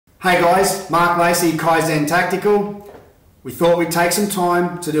Hey guys, Mark Lacey, Kaizen Tactical. We thought we'd take some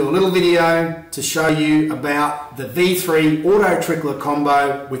time to do a little video to show you about the V3 Autotrickler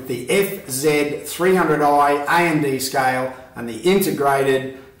combo with the FZ300i A&D scale and the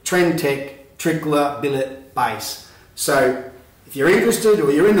integrated Trendtech Trickler billet base. So if you're interested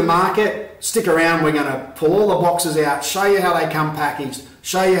or you're in the market, stick around. We're going to pull all the boxes out, show you how they come packaged,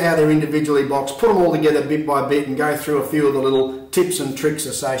 show you how they're individually boxed, put them all together bit by bit and go through a few of the little tips and tricks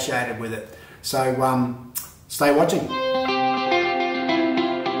associated with it. So stay watching.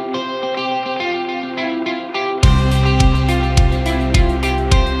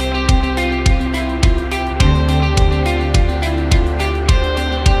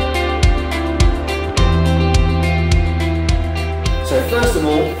 So first of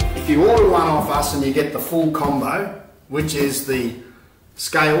all, if you order one off us and you get the full combo, which is the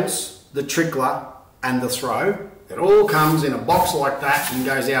scales, the trickler and the throw, it all comes in a box like that and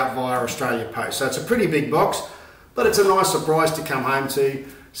goes out via Australia Post. So it's a pretty big box, but it's a nice surprise to come home to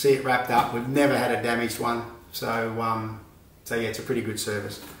see it wrapped up. We've never had a damaged one, so yeah, it's a pretty good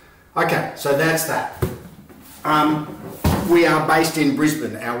service. Okay, so that's that. We are based in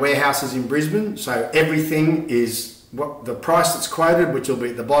Brisbane. Our warehouse is in Brisbane, so everything is what the price that's quoted, which will be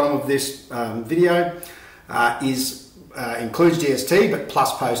at the bottom of this video, includes GST but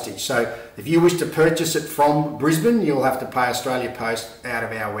plus postage. So if you wish to purchase it from Brisbane, you'll have to pay Australia Post out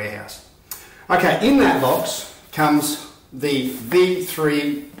of our warehouse. Okay, in that box comes the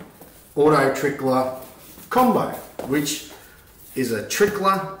V3 Autotrickler combo, which is a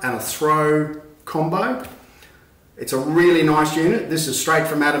trickler and a throw combo. It's a really nice unit. This is straight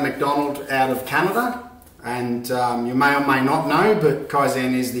from Adam McDonald out of Canada. And you may or may not know, but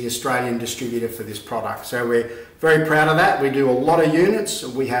Kaizen is the Australian distributor for this product. So we're very proud of that. We do a lot of units.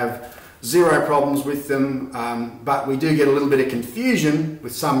 We have zero problems with them, but we do get a little bit of confusion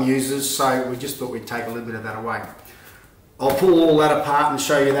with some users, so we just thought we'd take a little bit of that away. I'll pull all that apart and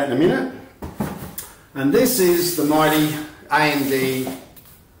show you that in a minute. And this is the mighty A&D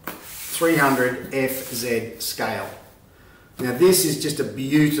 300 FZ scale. Now this is just a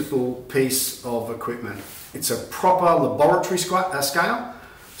beautiful piece of equipment. It's a proper laboratory scale,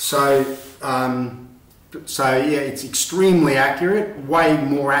 so yeah, it's extremely accurate, way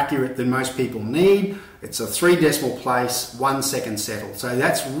more accurate than most people need. It's a 3 decimal place, 1 second settle. So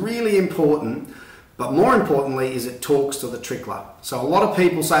that's really important, but more importantly is it talks to the trickler. So a lot of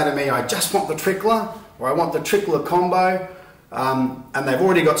people say to me, I just want the trickler, or I want the trickler combo. And they've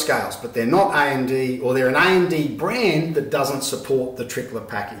already got scales, but they're not A&D, or they're an A&D brand that doesn't support the trickler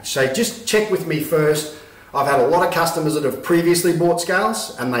package. So just check with me first. I've had a lot of customers that have previously bought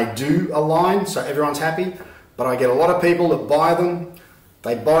scales and they do align, so everyone's happy, but I get a lot of people that buy them,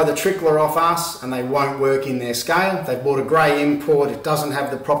 they buy the trickler off us and they won't work in their scale. They've bought a grey import, it doesn't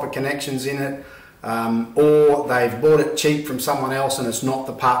have the proper connections in it, or they've bought it cheap from someone else and it's not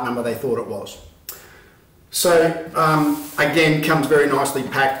the part number they thought it was. So again, comes very nicely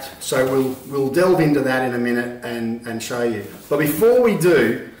packed, so we'll delve into that in a minute and show you. But before we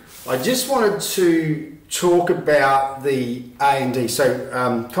do, I just wanted to talk about the A&D. So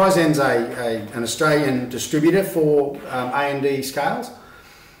Kaizen's an Australian distributor for A&D scales,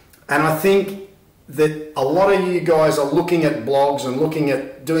 and I think that a lot of you guys are looking at blogs and looking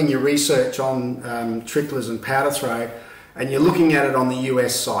at doing your research on tricklers and powder throw, and you're looking at it on the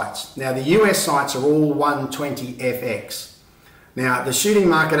US sites. Now the US sites are all 120FX. Now the shooting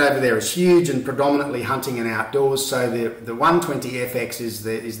market over there is huge and predominantly hunting and outdoors, so the 120FX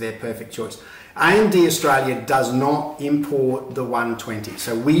is their perfect choice. A&D Australia does not import the 120,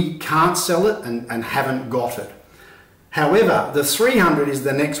 so we can't sell it and haven't got it. However, the 300 is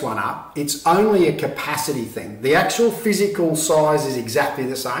the next one up. It's only a capacity thing. The actual physical size is exactly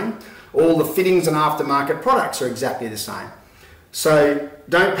the same. All the fittings and aftermarket products are exactly the same. So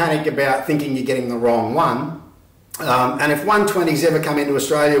don't panic about thinking you're getting the wrong one. And if 120s ever come into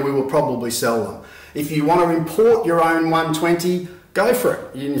Australia, we will probably sell them. If you want to import your own 120, go for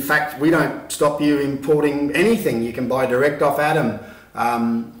it. In fact, we don't stop you importing anything. You can buy direct off Adam.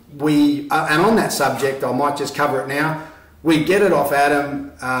 And on that subject, I might just cover it now. We get it off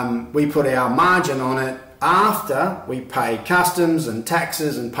Adam. We put our margin on it after we pay customs and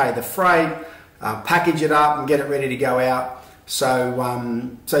taxes and pay the freight, package it up and get it ready to go out. So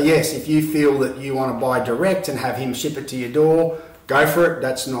yes, if you feel that you want to buy direct and have him ship it to your door, go for it.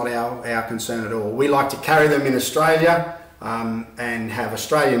 That's not our concern at all. We like to carry them in Australia and have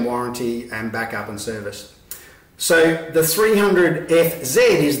Australian warranty and backup and service. So the 300 FZ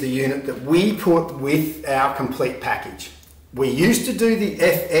is the unit that we put with our complete package. We used to do the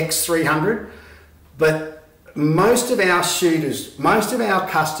FX300, but most of our shooters, most of our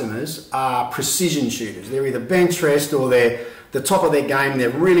customers are precision shooters. They're either bench rest or they're the top of their game. They're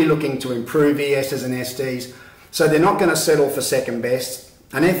really looking to improve ESs and SDs. So they're not going to settle for second best.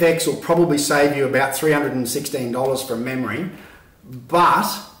 An FX will probably save you about $316 from memory, but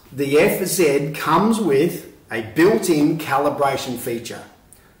the FZ comes with a built-in calibration feature.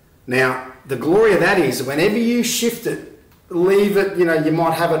 Now, the glory of that is whenever you shift it, leave it, you know, you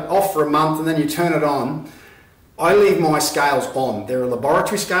might have it off for a month and then you turn it on. I leave my scales on. They're a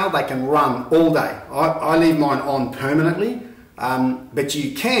laboratory scale, they can run all day. I leave mine on permanently, but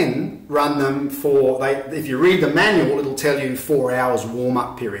you can run them for, if you read the manual, it'll tell you 4 hours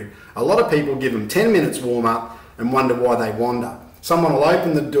warm-up period. A lot of people give them 10 minutes warm-up and wonder why they wander. Someone will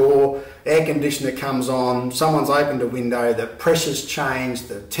open the door, air conditioner comes on, someone's opened a window, the pressure's changed,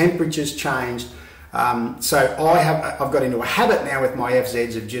 the temperature's changed. So I've got into a habit now with my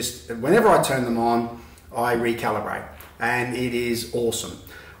FZs of just, whenever I turn them on, I recalibrate, and it is awesome.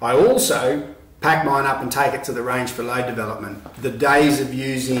 I also pack mine up and take it to the range for load development. The days of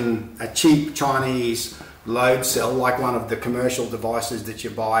using a cheap Chinese load cell, like one of the commercial devices that you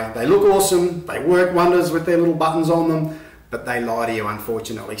buy, they look awesome, they work wonders with their little buttons on them, but they lie to you,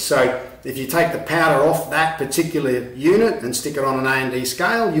 unfortunately. So if you take the powder off that particular unit and stick it on an A&D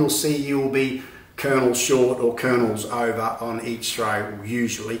scale, you'll see you'll be kernels short or kernels over on each throw,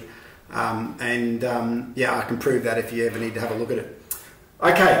 usually. Yeah, I can prove that if you ever need to have a look at it.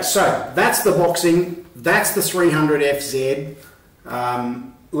 Okay, so that's the boxing, that's the 300 FZ.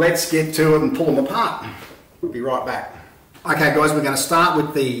 Let's get to it and pull them apart. We'll be right back. Okay guys, we're going to start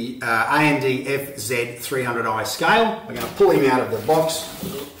with the A&D FZ300i scale. We're going to pull him out of the box.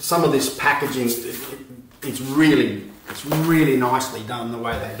 Some of this packaging, it's really nicely done the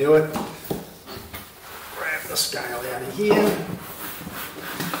way they do it. Grab the scale out of here.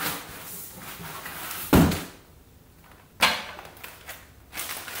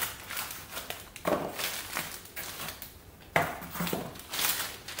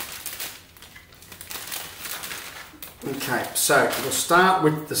 Okay, so we'll start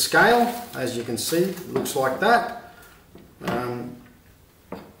with the scale. As you can see, it looks like that.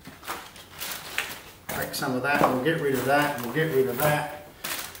 Take some of that, we'll get rid of that, we'll get rid of that,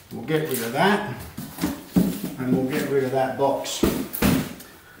 we'll get rid of that, and we'll get rid of that box.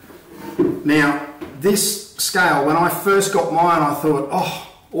 Now, this scale, when I first got mine, I thought, oh,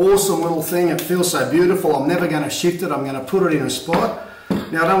 awesome little thing, it feels so beautiful, I'm never going to shift it, I'm going to put it in a spot.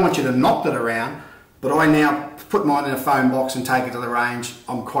 Now, I don't want you to knock it around, but I now put mine in a foam box and take it to the range.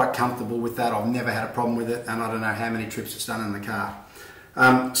 I'm quite comfortable with that. I've never had a problem with it, and I don't know how many trips it's done in the car.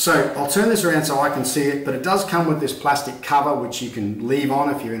 So I'll turn this around so I can see it, but it does come with this plastic cover which you can leave on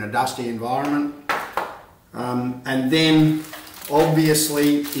if you're in a dusty environment. And then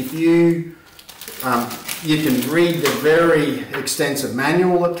obviously if you can read the very extensive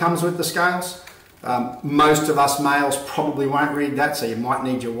manual that comes with the scales. Most of us males probably won't read that, so you might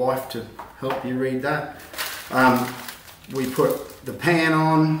need your wife to help you read that. We put the pan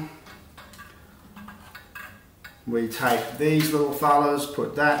on, we take these little fellas,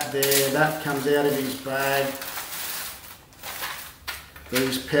 put that there, that comes out of his bag,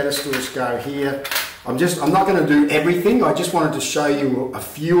 these pedestals go here. I'm not going to do everything, I just wanted to show you a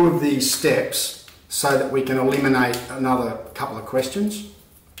few of these steps so that we can eliminate another couple of questions.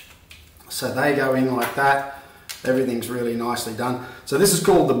 So they go in like that, everything's really nicely done. So this is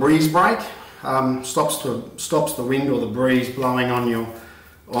called the breeze brake. Stops the wind or the breeze blowing on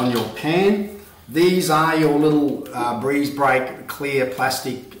your pan. These are your little breeze brake clear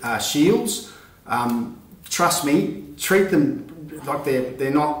plastic shields. Trust me, treat them like they're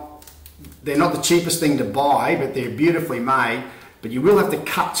not the cheapest thing to buy, but they're beautifully made. But you will have to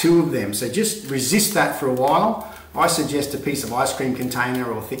cut 2 of them, so just resist that for a while. I suggest a piece of ice cream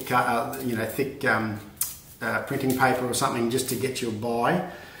container or thick printing paper or something just to get you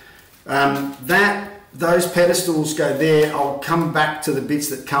by. Those pedestals go there. I'll come back to the bits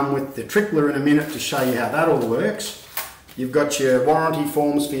that come with the trickler in a minute to show you how that all works. You've got your warranty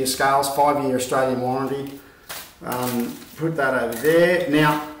forms for your scales, 5-year Australian warranty. Put that over there.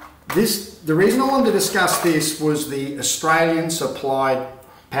 Now, the reason I wanted to discuss this was the Australian supplied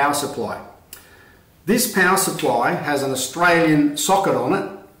power supply. This power supply has an Australian socket on it,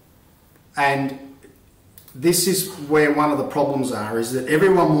 and this is where one of the problems are, is that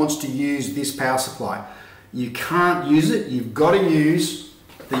everyone wants to use this power supply. You can't use it, you've got to use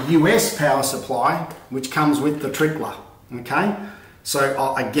the US power supply, which comes with the trickler, okay?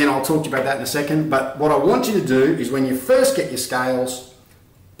 So again, I'll talk to you about that in a second, but what I want you to do is when you first get your scales,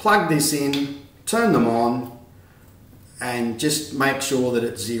 plug this in, turn them on, and just make sure that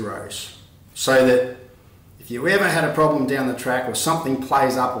it zeros. So that if you ever had a problem down the track or something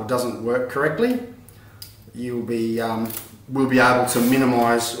plays up or doesn't work correctly, we'll be able to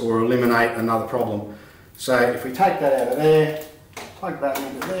minimize or eliminate another problem. So if we take that out of there, plug that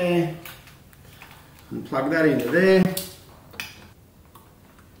into there, and plug that into there,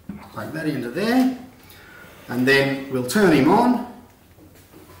 plug that into there, and then we'll turn him on,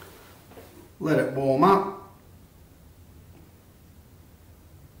 let it warm up.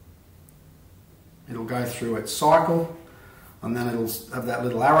 It'll go through its cycle, and then it'll have that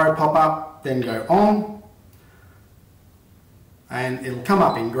little arrow pop up, then go on, and it'll come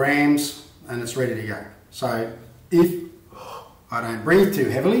up in grams, and it's ready to go. So if I don't breathe too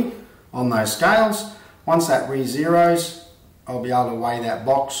heavily on those scales, once that re-zeros, I'll be able to weigh that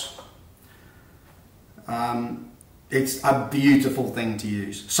box. It's a beautiful thing to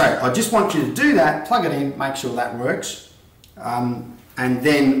use. So I just want you to do that, plug it in, make sure that works, and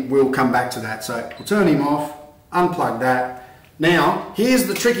then we'll come back to that. So we'll turn him off, unplug that. Now, here's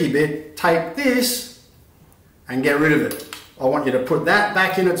the tricky bit. Take this and get rid of it. I want you to put that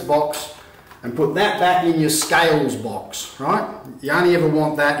back in its box and put that back in your scales box, right? You only ever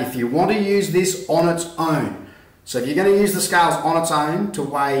want that if you want to use this on its own. So if you're going to use the scales on its own to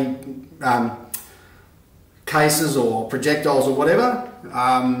weigh cases or projectiles or whatever,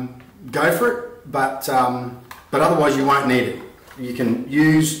 go for it, but otherwise you won't need it. You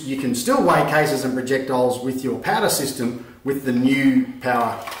can still weigh cases and projectiles with your powder system with the new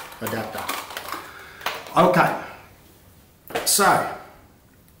power adapter. Okay, so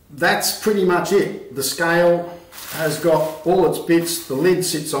that's pretty much it. The scale has got all its bits, the lid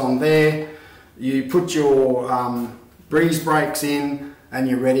sits on there, you put your breeze brakes in and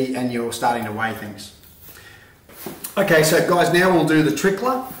you're ready and you're starting to weigh things. Okay, so guys, now we'll do the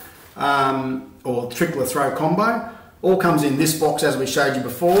trickler or trickler throw combo. All comes in this box as we showed you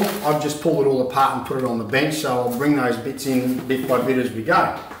before. I've just pulled it all apart and put it on the bench, so I'll bring those bits in bit by bit as we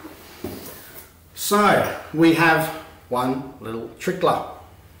go. So we have one little trickler.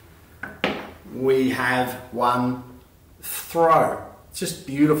 We have one throw. It's just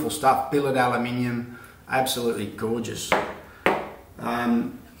beautiful stuff, billet aluminium, absolutely gorgeous.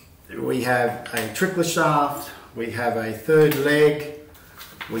 We have a trickler shaft, we have a third leg,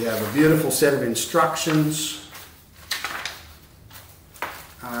 we have a beautiful set of instructions.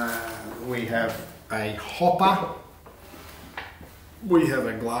 We have a hopper, we have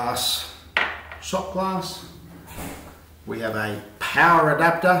a glass, shot glass, we have a power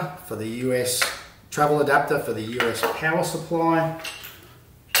adapter for the US, travel adapter for the US power supply.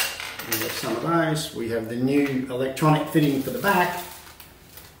 We have some of those. We have the new electronic fitting for the back.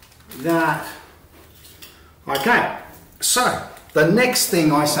 That. Okay, so the next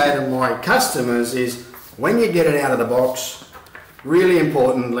thing I say to my customers is when you get it out of the box, really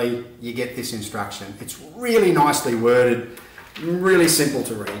importantly, you get this instruction. It's really nicely worded, really simple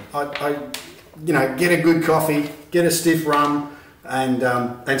to read. You know, get a good coffee, get a stiff rum,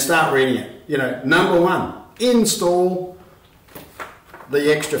 and start reading it. You know, number one, install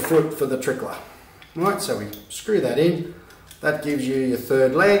the extra foot for the trickler. Right, so we screw that in. That gives you your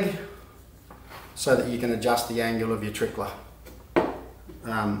third leg, so that you can adjust the angle of your trickler.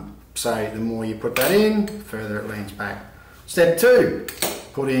 So the more you put that in, the further it leans back. Step two,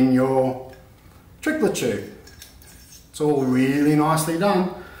 put in your trickler tube. It's all really nicely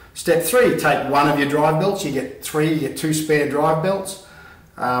done. Step three, take one of your drive belts. You get two spare drive belts.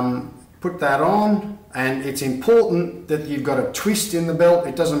 Put that on, and it's important that you've got a twist in the belt.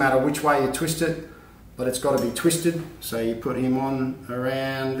 It doesn't matter which way you twist it, but it's got to be twisted. So you put him on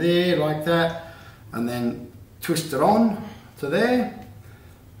around there like that, and then twist it on to there,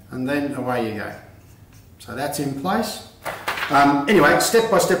 and then away you go. So that's in place. Anyway, step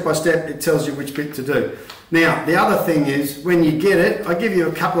by step by step, it tells you which bit to do. Now, the other thing is, when you get it, I give you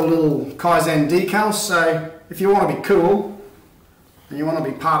a couple of little Kaizen decals. So if you want to be cool, and you want to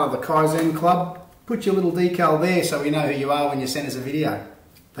be part of the Kaizen club, put your little decal there so we know who you are when you send us a video.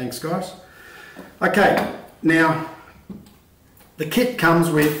 Thanks, guys. Okay, now, the kit comes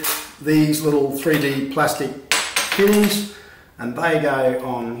with these little 3D plastic fittings, and they go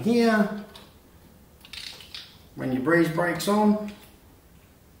on here. When your breeze brakes on,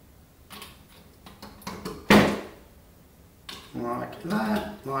 like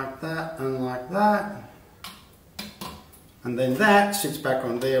that, and like that, and then that sits back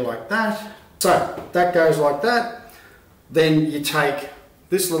on there like that. So that goes like that. Then you take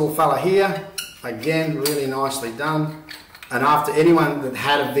this little fella here, again really nicely done, and after anyone that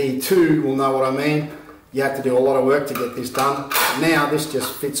had a V2 will know what I mean. You have to do a lot of work to get this done. Now this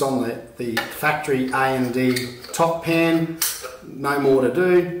just fits on the factory A&D top pan. No more to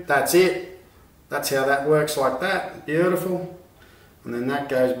do. That's it. that's how that works, like that. Beautiful. And then that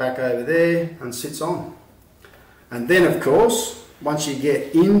goes back over there and sits on. And then of course, once you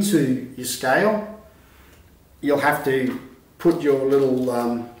get into your scale, you'll have to put your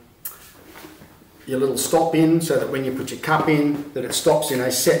little stop in, so that when you put your cup in, that it stops in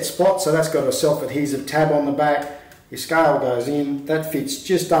a set spot. So that's got a self-adhesive tab on the back. Your scale goes in, that fits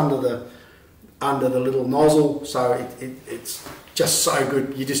just under the little nozzle, so it's just so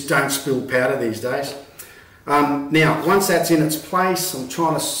good. You just don't spill powder these days. Now, once that's in its place, I'm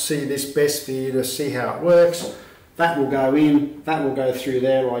trying to see this best for you to see how it works. That will go in, that will go through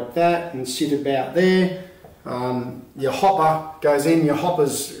there like that and sit about there. Your hopper goes in. Your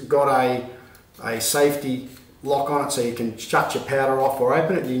hopper's got a safety lock on it, so you can shut your powder off or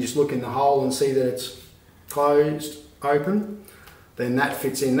open it. You can just look in the hole and see that it's closed, open. Then that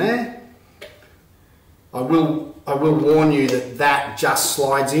fits in there. I will warn you that that just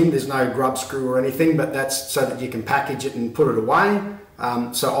slides in. There's no grub screw or anything, but that's so that you can package it and put it away.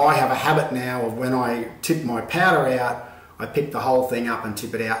 So I have a habit now of when I tip my powder out, I pick the whole thing up and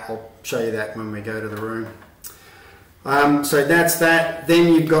tip it out. I'll show you that when we go to the room. So that's that.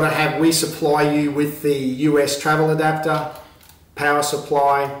 Then you've got to have, we supply you with the US travel adapter. Power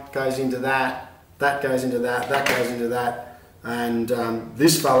supply goes into that, that goes into that, that goes into that, and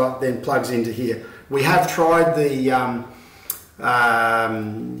this fella then plugs into here. We have tried the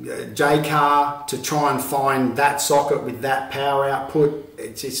J-car to try and find that socket with that power output.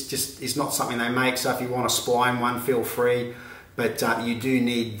 It's not something they make, so if you want to spline one, feel free. But you do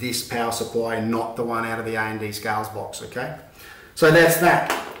need this power supply, not the one out of the A&D Scales box, okay? So that's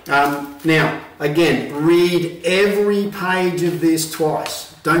that. Now, again, read every page of this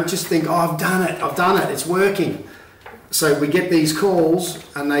twice. Don't just think, oh, I've done it, it's working. So we get these calls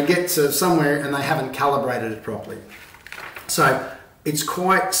and they get to somewhere and they haven't calibrated it properly. So it's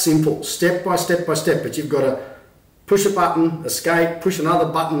quite simple, step by step by step, but you've got to push a button, escape, push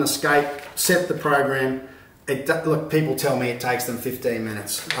another button, escape, set the program. Look, people tell me it takes them 15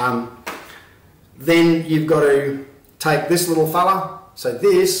 minutes. Then you've got to take this little fella. So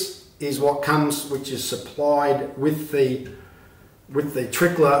this is what comes, which is supplied with the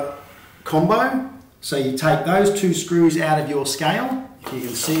trickler combo. So you take those two screws out of your scale, if you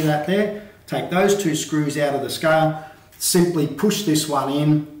can see that there. Take those two screws out of the scale, simply push this one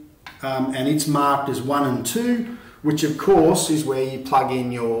in, and it's marked as 1 and 2, which of course is where you plug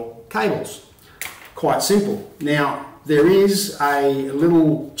in your cables. Quite simple. Now, there is a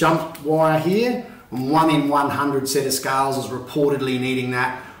little jump wire here, and 1 in 100 set of scales is reportedly needing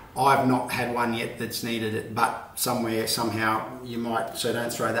that. I've not had one yet that's needed it, but somewhere, somehow, you might, so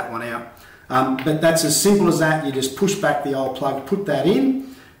don't throw that one out. But that's as simple as that. You just push back the old plug, put that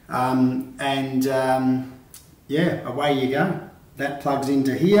in, yeah, away you go. That plugs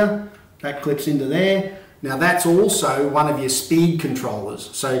into here, that clips into there. Now that's also one of your speed controllers.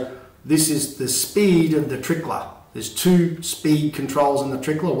 So this is the speed of the trickler. There's 2 speed controls in the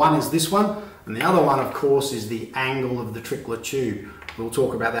trickler. One is this one, and the other one, of course, is the angle of the trickler tube. We'll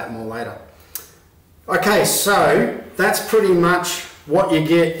talk about that more later. Okay, so that's pretty much what you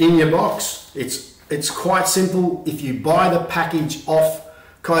get in your box. It's quite simple. If you buy the package off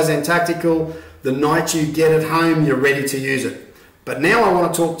Kaizen Tactical, the night you get it home, you're ready to use it. But now I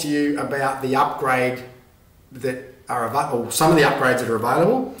want to talk to you about the upgrade that are available, or some of the upgrades that are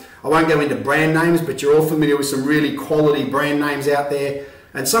available. I won't go into brand names, but you're all familiar with some really quality brand names out there.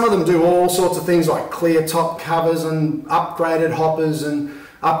 And some of them do all sorts of things like clear top covers and upgraded hoppers and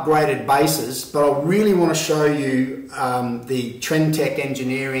upgraded bases. But I really want to show you the Trendtech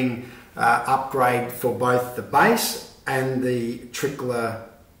Engineering upgrade for both the base and the trickler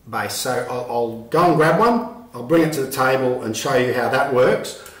base. So I'll go and grab one, I'll bring it to the table and show you how that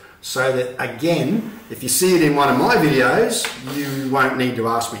works, so that again, if you see it in one of my videos, you won't need to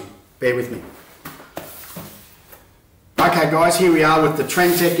ask me. Bear with me. Okay guys, here we are with the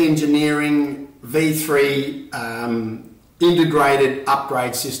Trendtech Engineering V3 integrated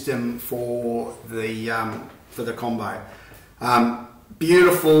upgrade system for the combo.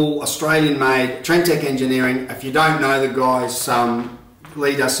 Beautiful Australian made Trendtech Engineering. If you don't know the guys,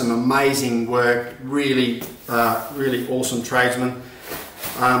 Lee does some amazing work, really awesome tradesman.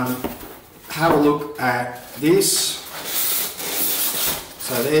 Have a look at this.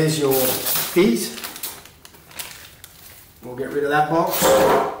 So there's your feet. We'll get rid of that box.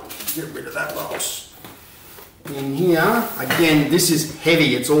 Get rid of that box. In here, again, this is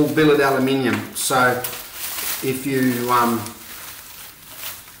heavy. It's all billet aluminium. So if you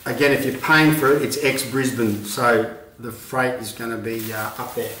again, if you're paying for it, it's ex-Brisbane, so the freight is going to be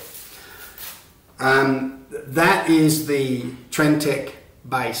up there. That is the Trendtech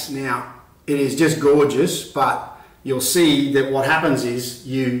base. Now, it is just gorgeous, but you'll see that what happens is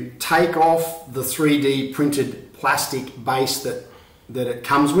you take off the 3D printed plastic base that it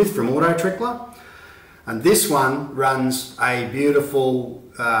comes with from Autotrickler, and this one runs a beautiful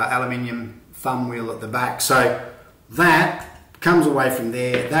aluminium thumb wheel at the back. So that comes away from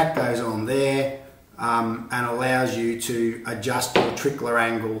there, that goes on there, and allows you to adjust your trickler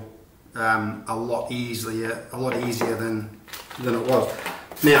angle a lot easier than it was.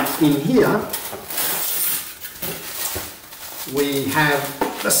 Now in here we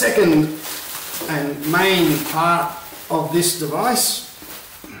have the second and main part of this device.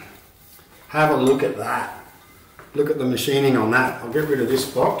 Have a look at that. Look at the machining on that. I'll get rid of this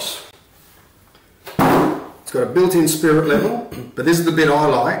box. It's got a built-in spirit level, but this is the bit I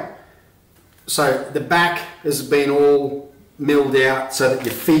like. So the back has been all milled out so that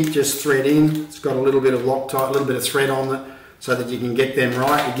your feet just thread in. It's got a little bit of Loctite, a little bit of thread on it so that you can get them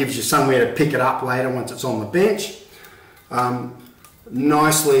right. It gives you somewhere to pick it up later once it's on the bench.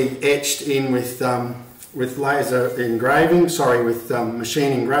 Nicely etched in with laser engraving, with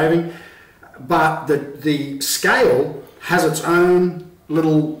machine engraving. But the scale has its own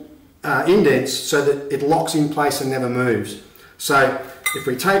little indents so that it locks in place and never moves. So if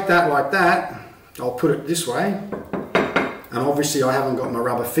we take that like that, I'll put it this way, and obviously I haven't got my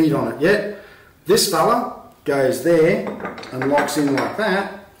rubber feet on it yet. This fella goes there and locks in like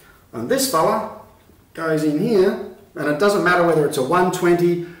that, and this fella goes in here, and it doesn't matter whether it's a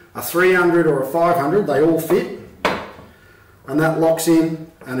 120, a 300 or a 500, they all fit, and that locks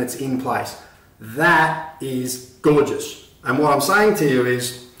in and it's in place. That is gorgeous. And what I'm saying to you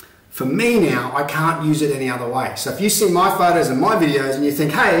is, for me now, I can't use it any other way. So if you see my photos and my videos and you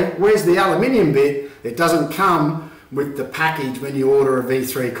think, hey, where's the aluminium bit? It doesn't come with the package when you order a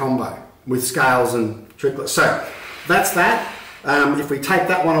V3 combo with scales and tricklets. So that's that. If we take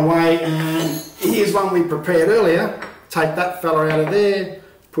that one away, and here's one we prepared earlier, take that fella out of there,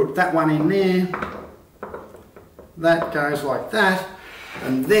 put that one in there, that goes like that,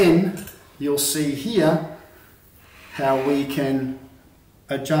 and then you'll see here how we can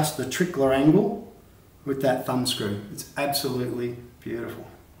adjust the trickler angle with that thumb screw. It's absolutely beautiful.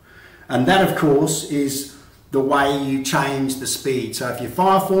 And that, of course, is the way you change the speed. So if you're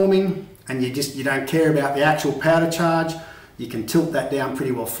fire forming and you don't care about the actual powder charge, you can tilt that down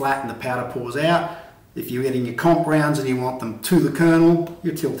pretty well flat and the powder pours out. If you're getting your comp rounds and you want them to the kernel,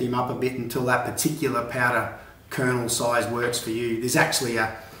 you tilt him up a bit until that particular powder kernel size works for you. There's actually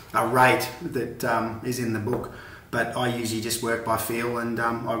a rate that is in the book, but I usually just work by feel, and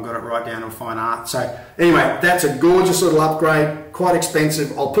I've got it right down to fine art. So anyway, that's a gorgeous little upgrade, quite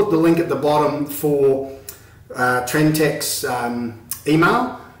expensive. I'll put the link at the bottom for Trendtech's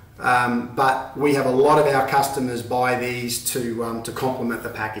email, but we have a lot of our customers buy these to complement the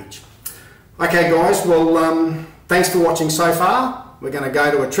package. Okay guys, well thanks for watching so far. We're going to go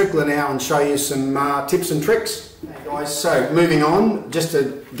to a trickler now and show you some tips and tricks. Okay guys, so moving on,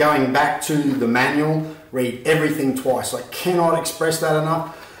 going back to the manual, read everything twice. I cannot express that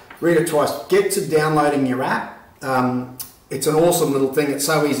enough. Read it twice. Get to downloading your app. It's an awesome little thing. It's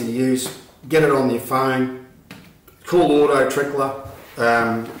so easy to use. Get it on your phone. Call Autotrickler.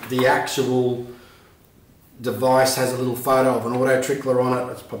 The actual device has a little photo of an Autotrickler on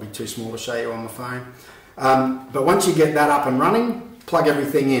it. It's probably too small to show you on the phone. But once you get that up and running, plug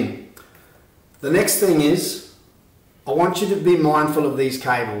everything in. The next thing is, I want you to be mindful of these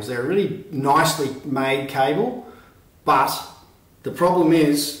cables. They're a really nicely made cable, but the problem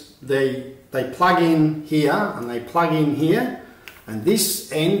is they plug in here and they plug in here, and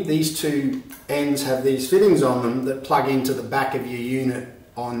this end, these two ends have these fittings on them that plug into the back of your unit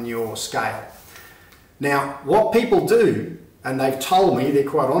on your scale. Now, what people do, and they've told me, they're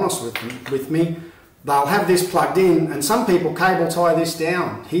quite honest with me, they'll have this plugged in, and some people cable tie this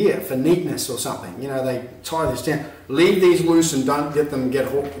down here for neatness or something. You know, they tie this down. Leave these loose and don't let them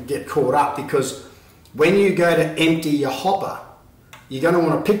get caught up, because when you go to empty your hopper, you're going to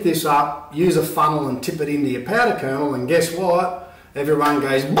want to pick this up, use a funnel and tip it into your powder kernel, and guess what? Everyone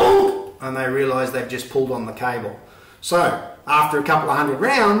goes boom, and they realise they've just pulled on the cable. So after a couple of 100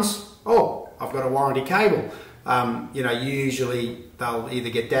 rounds, oh, I've got a warranty cable. You know, usually they'll either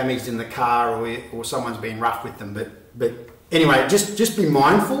get damaged in the car or someone's been rough with them. But anyway, just be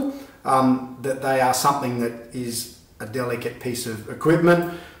mindful that they are something that is a delicate piece of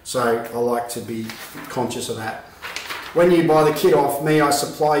equipment. So I like to be conscious of that. When you buy the kit off me, I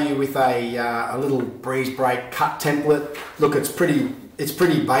supply you with a little breeze brake cut template. Look, it's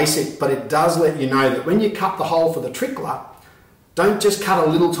pretty basic, but it does let you know that when you cut the hole for the trickler, don't just cut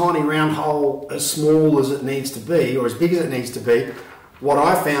a little tiny round hole as small as it needs to be or as big as it needs to be. what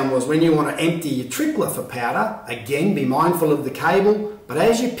I found was when you want to empty your trickler for powder, again, be mindful of the cable, but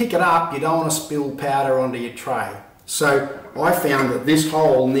as you pick it up, you don't want to spill powder onto your tray. So I found that this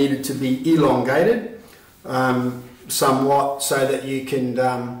hole needed to be elongated somewhat so that you can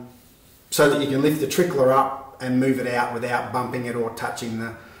lift the trickler up and move it out without bumping it or touching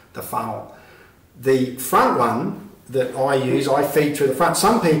the funnel. The front one that I use, I feed through the front.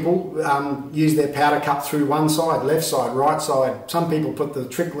 Some people use their powder cup through one side, left side, right side. Some people put the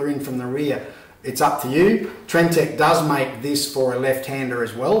trickler in from the rear. It's up to you. Trendtech does make this for a left-hander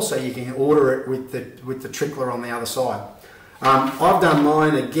as well, so you can order it with the trickler on the other side. I've done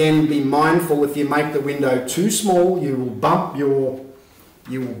mine. Again, be mindful if you make the window too small, you will bump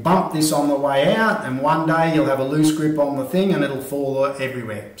this on the way out, and one day you'll have a loose grip on the thing and it'll fall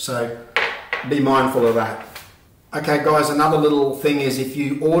everywhere. So be mindful of that. Okay guys, another little thing is if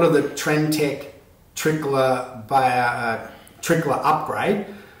you order the Trendtech trickler upgrade,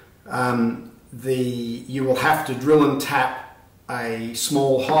 you will have to drill and tap a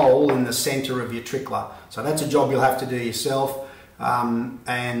small hole in the center of your trickler. So that's a job you'll have to do yourself,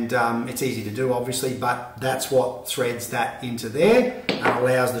 it's easy to do obviously, but that's what threads that into there and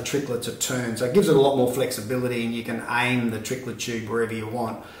allows the trickler to turn. So it gives it a lot more flexibility and you can aim the trickler tube wherever you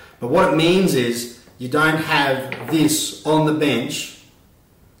want. But what it means is you don't have this on the bench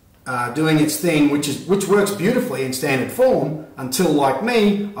doing its thing, which works beautifully in standard form until, like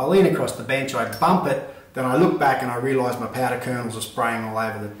me, I lean across the bench, I bump it, then I look back and I realise my powder kernels are spraying all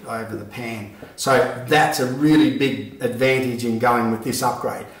over the pan. So that's a really big advantage in going with this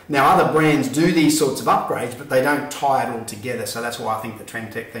upgrade. Now other brands do these sorts of upgrades, but they don't tie it all together, so that's why I think the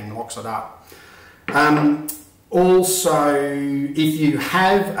Trendtech thing locks it up. Also, if you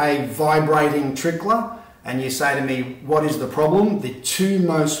have a vibrating trickler and you say to me, what is the problem? The two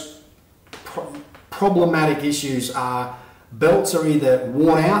most problematic issues are belts are either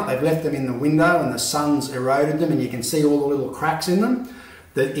worn out, they've left them in the window and the sun's eroded them and you can see all the little cracks in them.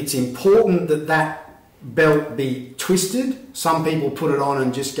 That it's important that that belt be twisted. Some people put it on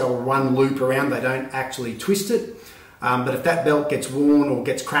and just go one loop around, they don't actually twist it. But if that belt gets worn or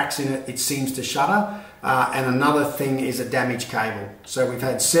gets cracks in it, it seems to shudder. And another thing is a damaged cable. So we've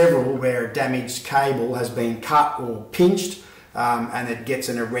had several where a damaged cable has been cut or pinched and it gets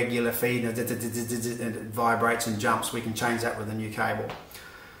an irregular feed and it vibrates and jumps. We can change that with a new cable.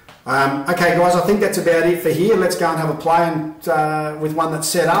 Okay guys, I think that's about it for here. Let's go and have a play with one that's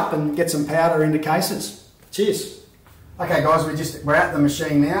set up and get some powder into cases. Cheers. Okay guys, we're at the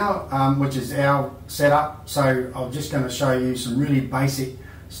machine now, which is our setup. So I'm just going to show you some really basic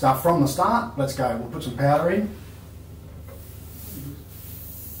stuff from the start. Let's go. We'll put some powder in.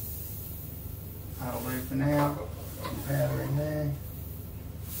 That'll do for now. Some powder in there.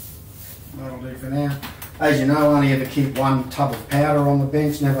 That'll do for now. As you know, only ever keep one tub of powder on the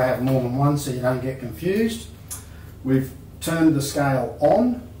bench. Never have more than one so you don't get confused. We've turned the scale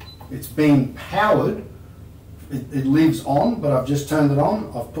on. It's being powered. It lives on, but I've just turned it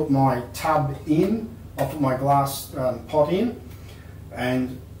on. I've put my tub in. I've put my glass pot in.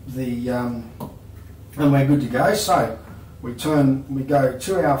 And we're good to go. So we go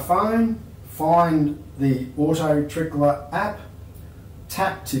to our phone, find the Autotrickler app,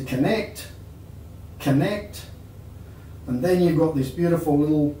 tap to connect, and then you've got this beautiful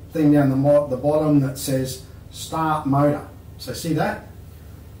little thing down the bottom that says start motor. So see that?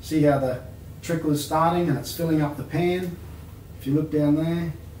 See how the trickler's starting and it's filling up the pan. If you look down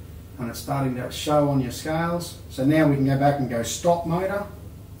there, and it's starting to show on your scales. So now we can go back and go stop motor.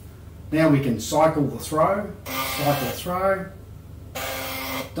 Now we can cycle the throw,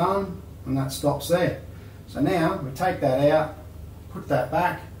 done, and that stops there. So now we take that out, put that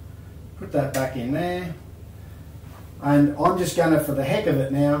back in there, and I'm just going to, for the heck of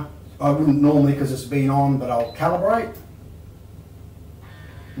it now, I wouldn't normally because it's been on, but I'll calibrate.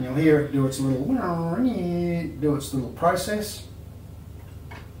 And you'll hear it do its little process.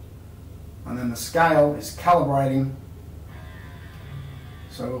 And then the scale is calibrating,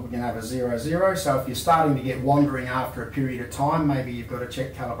 so we're going to have a 0, 0. So if you're starting to get wandering after a period of time, maybe you've got to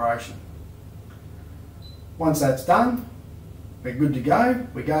check calibration. Once that's done, we're good to go.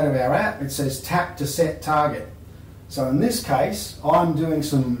 We go to our app, it says tap to set target. So in this case, I'm doing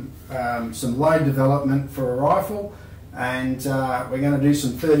some load development for a rifle, and we're going to do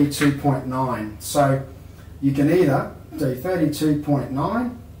some 32.9. So you can either do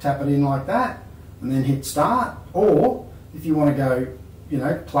 32.9, tap it in like that, and then hit start, or if you want to go, you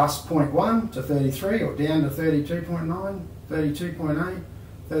know, plus 0.1 to 33 or down to 32.9, 32.8,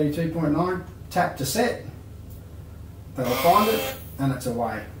 32.9, tap to set. That'll find it and it's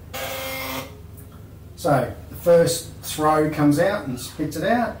away. So the first throw comes out and spits it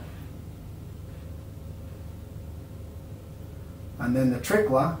out. And then the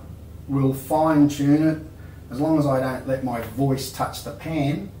trickler will fine tune it, as long as I don't let my voice touch the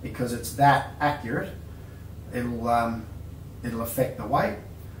pan, because it's that accurate, it'll affect the weight.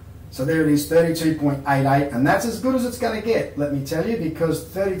 So there it is, 32.88, and that's as good as it's going to get, let me tell you, because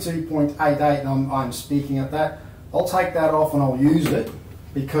 32.88, and I'm speaking at that, I'll take that off and I'll use it,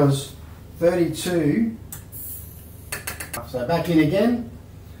 because 32, so back in again,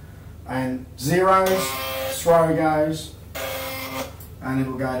 and zeros, throw goes, and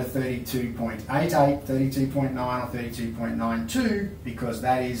it'll go to 32.88, 32.9 or 32.92, because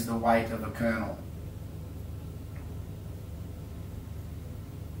that is the weight of a kernel.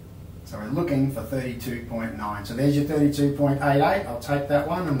 So we're looking for 32.9. So there's your 32.88. I'll take that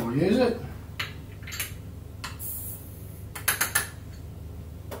one and we'll use it.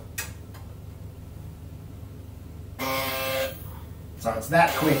 So it's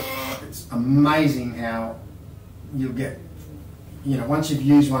that quick. It's amazing how you'll get, you know, once you've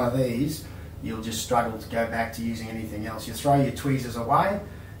used one of these, you'll just struggle to go back to using anything else. You throw your tweezers away,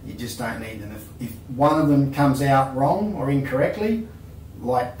 you just don't need them. If one of them comes out wrong or incorrectly,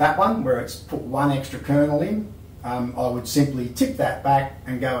 like that one where it's put one extra kernel in, I would simply tip that back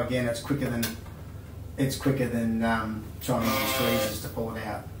and go again. It's quicker than trying to use tweezers to pull it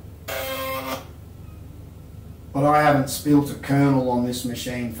out. But I haven't spilt a kernel on this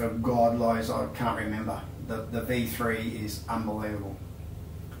machine for God knows, I can't remember. The V3 is unbelievable.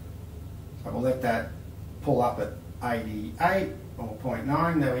 So we'll let that pull up at 88 or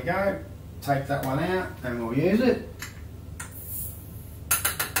 0.9. There we go. Take that one out and we'll use it.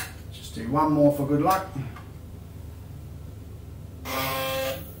 Do one more for good luck.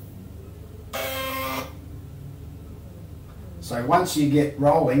 So once you get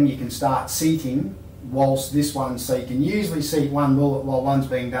rolling, you can start seating whilst this one, so you can usually seat one bullet while one's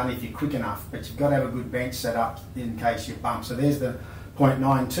being done if you're quick enough, but you've got to have a good bench set up in case you bump. So there's the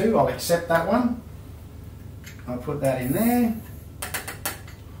 0.92, I'll accept that one. I'll put that in there.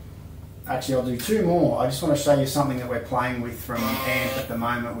 Actually, I'll do two more. I just want to show you something that we're playing with from AMP at the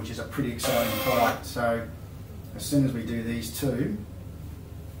moment, which is a pretty exciting product. So as soon as we do these two,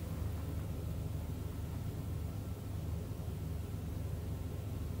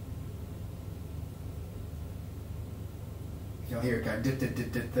 you'll hear it go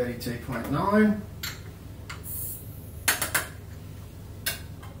 32.9.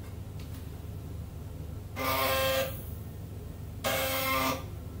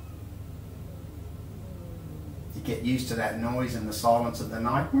 Get used to that noise and the silence of the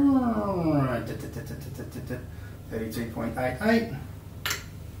night. 32.88.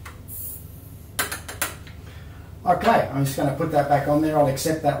 Okay, I'm just going to put that back on there. I'll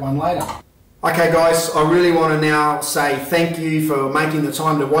accept that one later. Okay guys, I really want to now say thank you for making the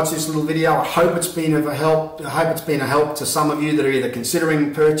time to watch this little video. I hope it's been of a help. I hope it's been a help to some of you that are either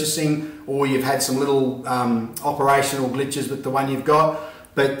considering purchasing or you've had some little operational glitches with the one you've got.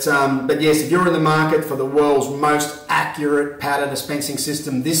 But yes, if you're in the market for the world's most accurate powder dispensing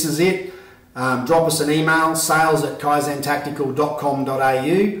system, this is it. Drop us an email,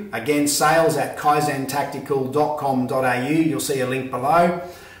 sales@kaizentactical.com.au. Again, sales@kaizentactical.com.au. You'll see a link below.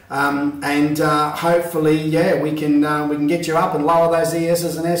 Hopefully, yeah, we can get you up and lower those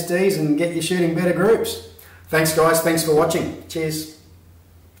ESs and SDs and get you shooting better groups. Thanks guys, thanks for watching. Cheers.